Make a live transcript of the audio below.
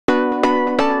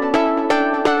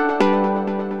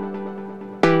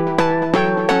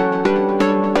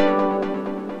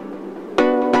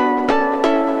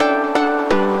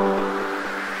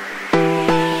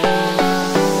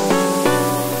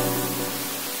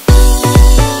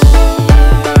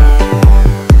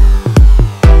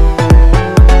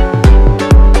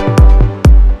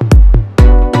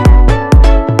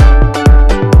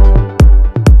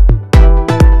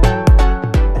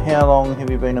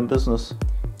business?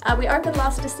 We opened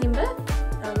last December,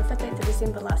 the 15th of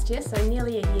December last year, so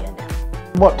nearly a year now.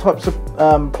 What types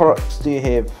of products do you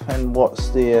have and what's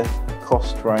their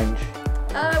cost range?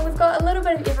 We've got a little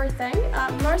bit of everything.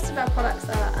 Most of our products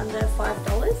are under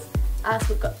 $5. So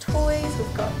we've got toys,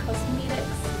 we've got cosmetics,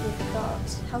 we've got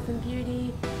health and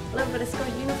beauty, a little bit of school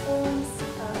uniforms,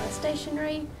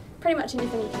 stationery, pretty much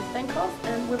anything you can think of.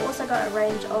 And we've also got a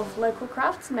range of local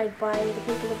crafts made by the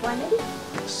people of Waimate.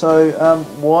 So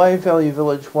why Valley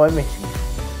Village Waimate?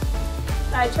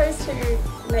 I chose to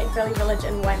make Valley Village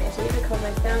in Waimate because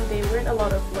I found there weren't a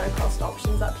lot of low-cost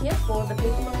options up here for the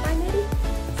people of Waimate.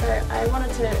 So I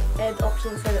wanted to add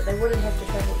options so that they wouldn't have to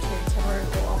travel to Timaru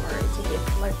or Oamaru to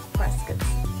get local price goods.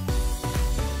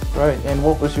 Great, and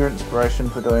what was your inspiration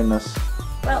for doing this?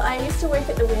 Well, I used to work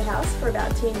at the warehouse for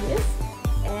about 10 years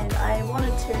and I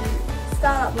wanted to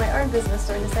start up my own business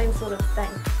doing the same sort of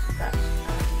thing, but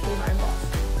be my own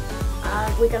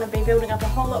boss. We're going to be building up a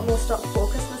whole lot more stock for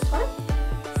Christmas time,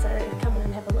 so come in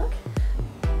and have a look.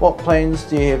 What plans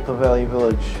do you have for Valley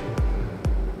Village?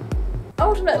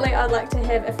 Ultimately, I'd like to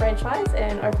have a franchise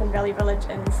and open Valley Village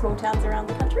in small towns around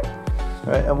the country.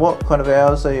 Right, and what kind of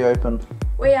hours are you open?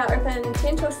 We are open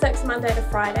 10 till 6 Monday to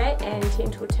Friday and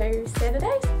 10 till 2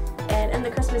 Saturdays. And in the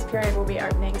Christmas period we'll be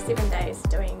opening 7 days,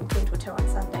 doing 10 till 2 on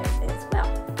Sundays as well.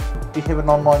 Do you have an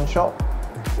online shop?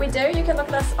 We do. You can look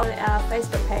at us on our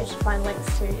Facebook page to find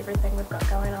links to everything we've got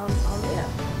going on there.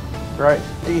 Great.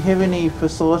 Do you have any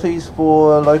facilities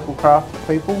for local craft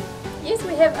people? Yes,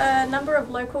 we have a number of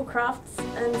local crafts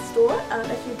in store.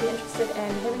 If you'd be interested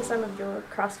in having some of your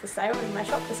crafts for sale in my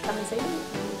shop, just come and see me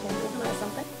and we can organise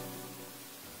something.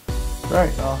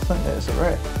 Great, I think that's a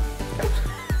wrap.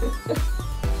 Cool.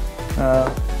 That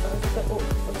was a bit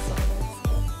awkward for the silence.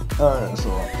 Oh, that's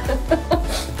alright.